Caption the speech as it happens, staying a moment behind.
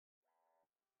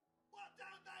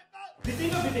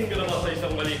Bitin na bitin ka na ba sa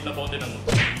isang maliit na bote ng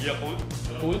Yakult?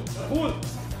 Yakult?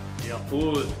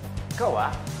 Yakult. Ikaw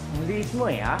ang liit mo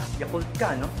ha? Yakult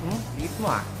ka, no? Liit mo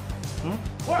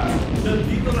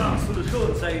Nandito na ang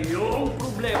solusyon sa iyong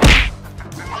problema.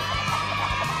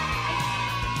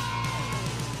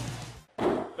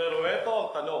 Pero eto ang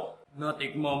tanong.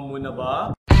 Natikman mo na ba?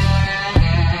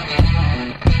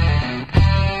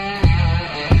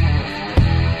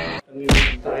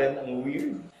 Ang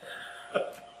weird.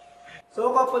 So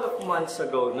a couple of months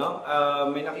ago, no,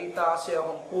 may nakita kasi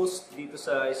akong post dito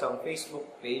sa isang Facebook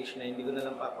page na hindi ko na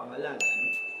lang papangalanan.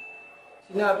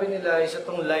 Sinabi nila, isa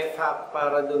tong life hack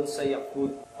para doon sa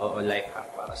Yakult. Oo, life hack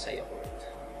para sa Yakult.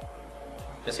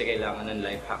 Kasi kailangan ng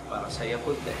life hack para sa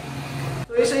Yakult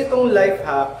So isa itong life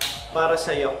hack para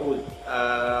sa Yakult.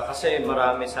 Kasi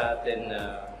marami sa atin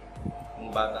na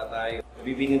kung bata tayo,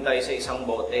 bibinin tayo sa isang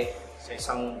bote, sa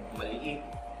isang maliit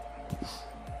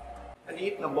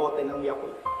na bote ng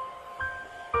Yakult.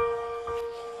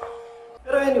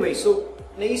 Pero anyway, so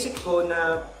naisip ko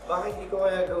na bakit di ko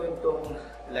kaya gawin tong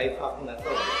life hack na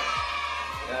to.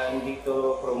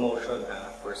 Nandito promotion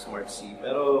for Smart C.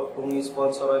 Pero kung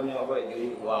i-sponsoran nyo ako,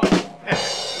 edi wow.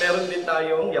 Meron din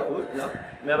tayong Yakult, no?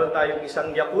 Meron tayong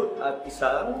isang Yakult at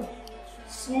isang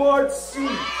Smart C.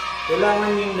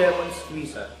 Kailangan yung lemon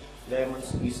squeeze Lemon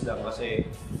squeeze lang kasi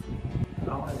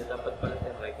dapat pala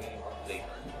right na yung plate.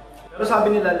 Pero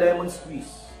sabi nila lemon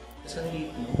squeeze. Kasi ang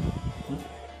liit mo.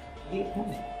 Liit mo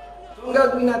So ang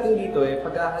gagawin natin dito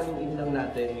paghahaluin lang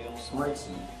natin yung Smart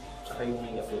C tsaka yung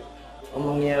Yakult. Ang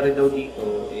mangyayari daw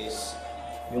dito is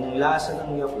yung lasa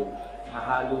ng Yakult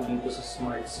hahalo dito sa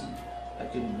Smart C.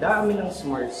 At yung dami ng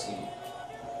Smart C,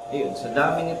 ayun, sa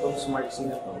dami nitong Smart C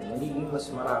na to, magiging mas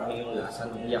marami yung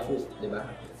lasa ng Yakult, di ba?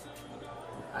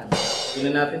 Ano?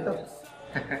 Gawin na natin to.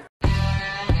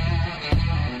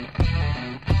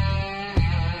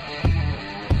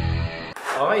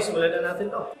 Okay, simulan na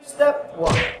natin to. Step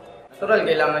 1. Natural,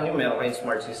 kailangan nyo meron kayong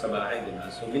Smart C sa bahay, di ba?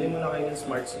 So, bilhin muna kayo ng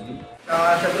Smart C.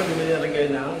 Siyempre, bumili na rin kayo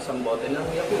ng isang bote ng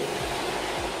Yakult.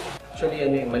 Actually,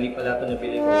 mali pala ito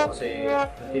nabili ko kasi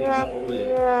tinignan ko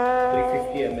ulit.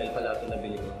 350 ml pala ito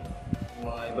nabili ko. Yung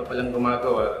mga iba palang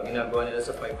ginagawa nila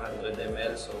sa 500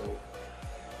 ml. So,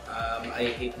 I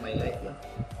hate my life na.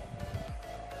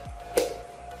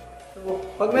 So,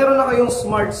 pag meron na kayong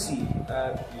Smart C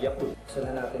at Yakult,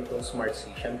 sana natin itong Smart C,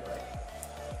 syempre.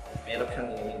 Meron siyang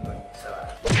inumin pag isa.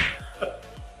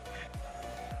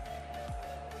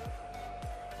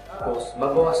 Tapos,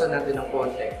 babawasan natin ng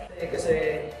konti.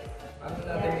 Kasi, ano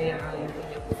natin may hangin itong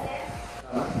Yakult?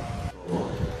 Tama?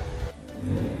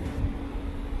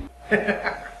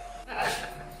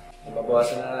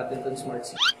 Babawasan na natin itong Smart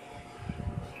C.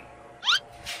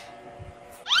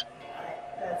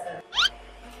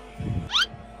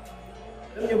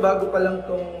 Alam nyo, bago pa lang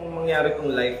itong mangyari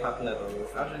itong life hack na to,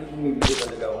 actually bumibili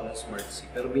talaga ako ng Smart C.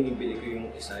 Pero binibili ko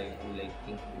yung isa, yung kulay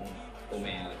pink, yung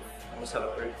pomelo.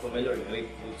 Masarap or pomelo or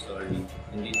grapefruit, sorry.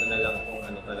 Hindi ito na lang kung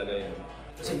ano talaga yun.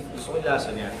 Kasi gusto ko yung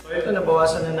lasa niya. So ito,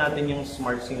 nabawasan na natin yung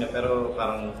Smart C na, pero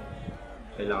parang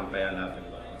kailangan pa yan natin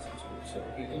ba? So,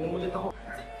 iinom ulit ako.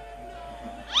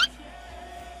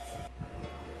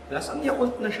 Lasang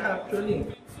Yakult na siya actually.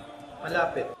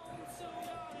 Malapit.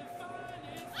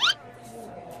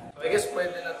 So, I guess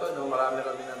pwede na to, no?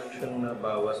 Marami-rami na rin siyang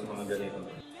nabawas mga ganito.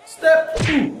 Step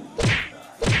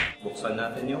 2! Buksan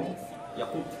natin yung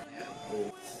Yakult.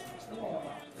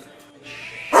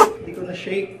 Hindi ko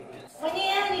na-shake. Ano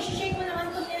yan? I-shake mo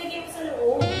naman kung nilagay mo sa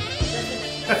loob.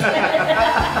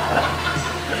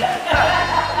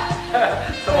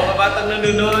 Sa mga batang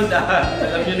nanonood,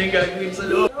 alam nyo na yung gagawin sa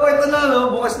loob. So, ito na,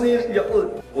 no? Bukas na yung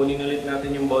Yakult. Kunin ulit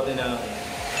natin yung bote ng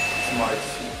Smart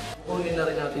C. Kunin na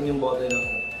rin natin yung bote ng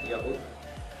Yakult.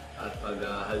 At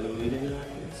pag-haluin na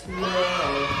natin sila.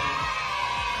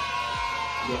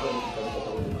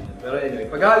 Pero anyway,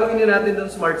 pag-haluin na natin ng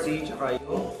Smart C, tsaka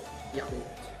yung Yakult.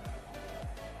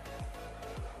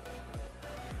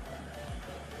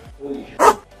 Holy shit.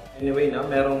 Anyway na,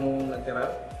 merong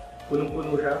natira.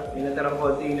 Punong-puno siya. May natirang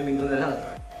konti, inumin ko na lang.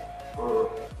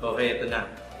 Okay, ito na.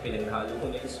 Pinaghalo ko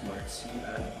na yung Smart C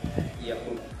at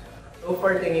Yakult. So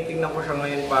far, tinitingnan ko siya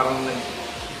ngayon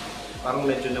parang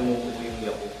medyo namumulo yung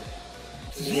Yakult.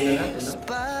 Sige na natin, no?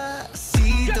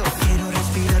 Despacito, quiero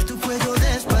respirar tu cuello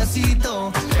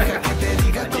despacito. Deja que te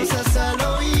diga cosas al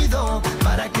oído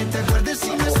para que te acuerdes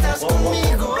si no estás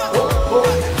conmigo.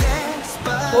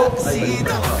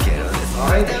 Despacito, quiero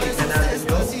desnudarte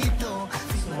despacito.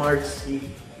 Smart C,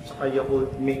 tsaka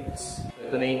Yakult Mix.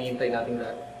 Ito na hinihintay natin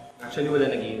lahat. Actually, wala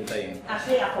naghihintay.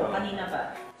 Actually, ako, kanina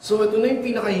pa. So, ito na yung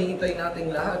pinakahihintay nating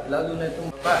lahat. Lalo na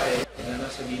itong babae na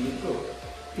nasa gilid ko.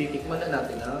 Titikman na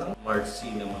natin ang Smart C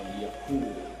na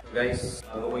Yakult. Guys,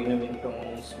 bago ko inumin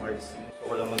itong Smart C, so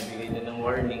ko lang magbigay din ng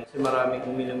warning kasi maraming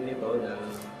uminom nito na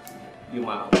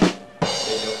yumao.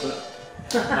 Joke lang.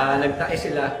 Nagtae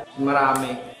sila.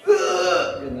 Marami.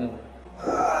 Ganun.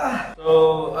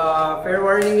 So, fair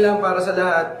warning lang para sa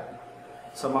lahat.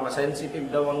 Sa mga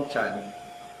sensitive daw ang tiyan,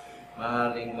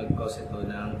 maaaring mag-cause ito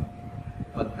ng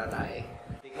pagtatae.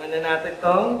 Tikman na natin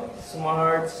itong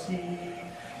Smart C.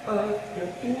 Oh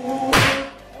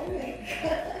my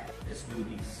God. Let's do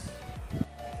this.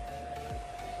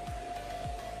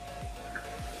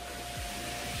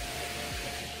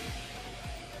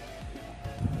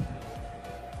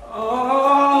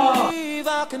 Oh! I believe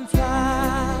I can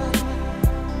fly.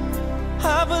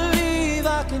 I believe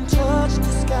I can touch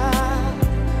the sky.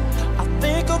 I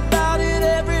think about it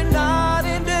every night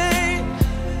and day.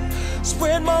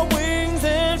 Spread my wings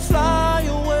and fly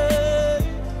away.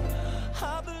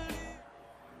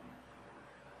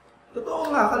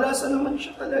 Totoo nga, kalasa naman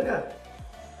siya talaga.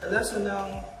 Kalasa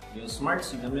ng yung Smart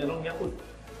C na merong Yakult.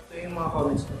 Ito yung mga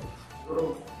comments ko.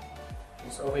 Siguro,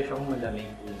 mas okay siyang malamig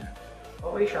una.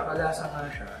 Okay siya, kalasa nga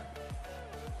siya.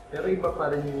 Pero iba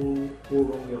pa rin yung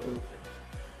purong Yakult.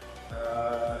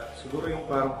 Siguro yung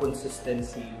parang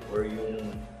consistency or yung,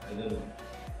 ano,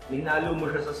 hinalo mo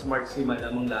siya sa Smart C,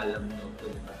 malamang lalamnog.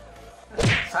 Diba?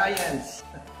 Science!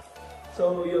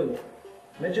 So, yun.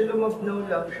 Medyo lumabnaw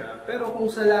lang siya, pero kung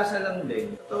sa lasa lang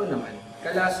din, ito naman,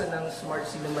 kalasa ng Smart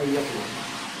C na may Yakult,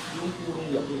 yung purong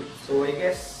Yakult. So I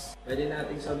guess, pwede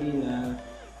natin sabihin na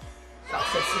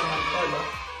success naman to, no?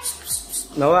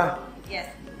 Noah?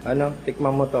 Yes. Ano,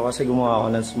 tikman mo to kasi gumawa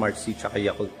ako ng Smart C tsaka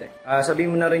Yakult eh.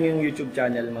 Sabihin mo na rin yung YouTube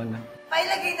channel mo na.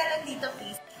 Pailagay na lang dito,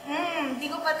 please. Hindi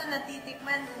ko pa ito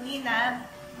natitikman, Nina.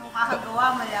 Nung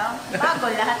kakagawa mo lang.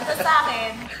 Bago, lahat ito sa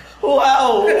akin.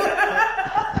 Wow!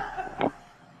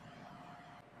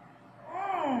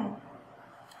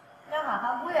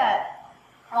 Nakakagulat.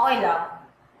 Okay lang.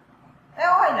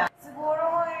 Okay lang. Siguro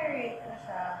ko i-rate ko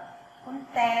siya. Kung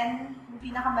 10, yung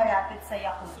pinakamalapit sa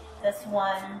Yakult. Tas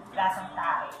 1, lasang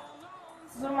tae.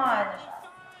 Siguro mga ano siya.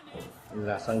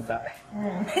 Lasang tae.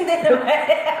 Hindi naman.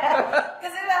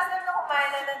 Kasi last time na kumain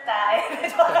na ng tae.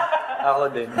 Ako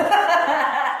din.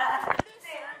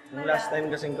 Yung last time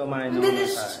kasing kumain ng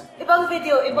tae. Ibang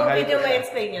video Mahal ko may siya.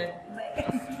 explain yun.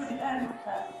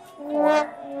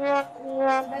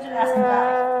 Medyo lasang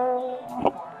tae.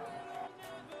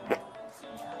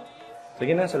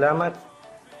 Sige na, salamat.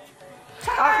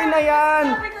 Akin na yan!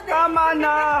 Tama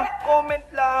na! Comment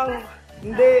lang!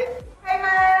 Hindi! Hi,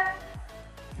 Ma!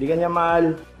 Hindi ka niya mahal.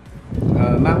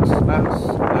 Max.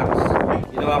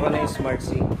 Ginawa ko na yung Smart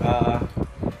C.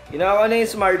 Ginawa ko na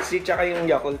yung Smart C tsaka yung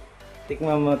Yakult.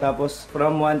 Tikman mo tapos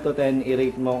from 1 to 10,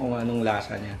 i-rate mo kung anong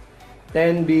lasa niya.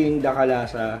 10 being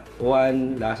dakalasa,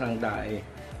 1 lasang tae.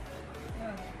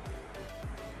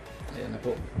 Ayan na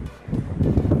po.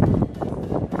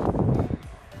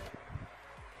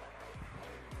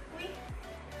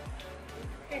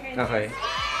 Okay.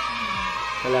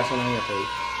 Kalasa ng Yakult.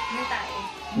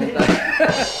 May tae.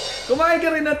 Kumain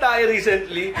ka rin ng tae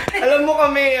recently. Alam mo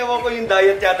kami, ewan ko yung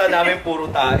diet yata namin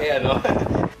puro tae, ano?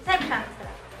 Sarap siya.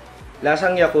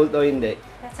 Lasang Yakult o hindi?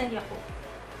 Lasang Yakult.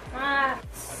 Mga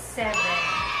 7.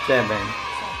 7.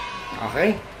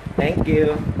 Okay. Thank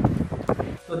you.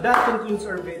 So that concludes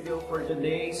our video for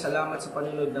today. Salamat sa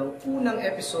panonood ng unang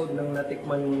episode ng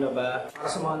Natikman Mo Na Ba? Para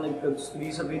sa mga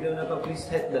nagkagustuhan sa video na to, please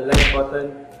hit the like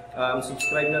button.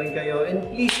 Subscribe na rin kayo.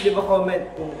 And please leave a comment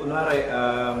kung kunwari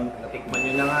natikman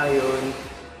nyo na nga yun.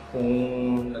 Kung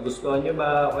nagustuhan nyo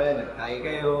ba o kaya nagtay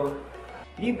kayo.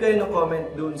 Leave kayo ng comment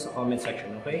dun sa comment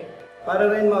section, okay? Para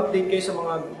rin ma-update kayo sa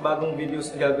mga bagong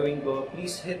videos na gagawin ko,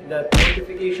 please hit that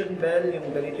notification bell,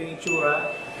 yung ganito yung itsura.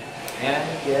 Ayan,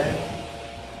 yan.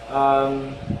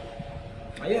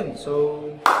 Ayun, so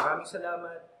maraming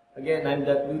salamat. Again, I'm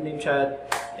that dude named Chad,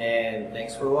 and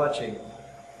thanks for watching.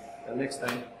 Till next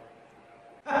time.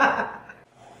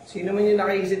 Sino man yung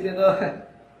nakaisip nito?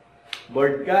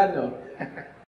 Bored ka, no?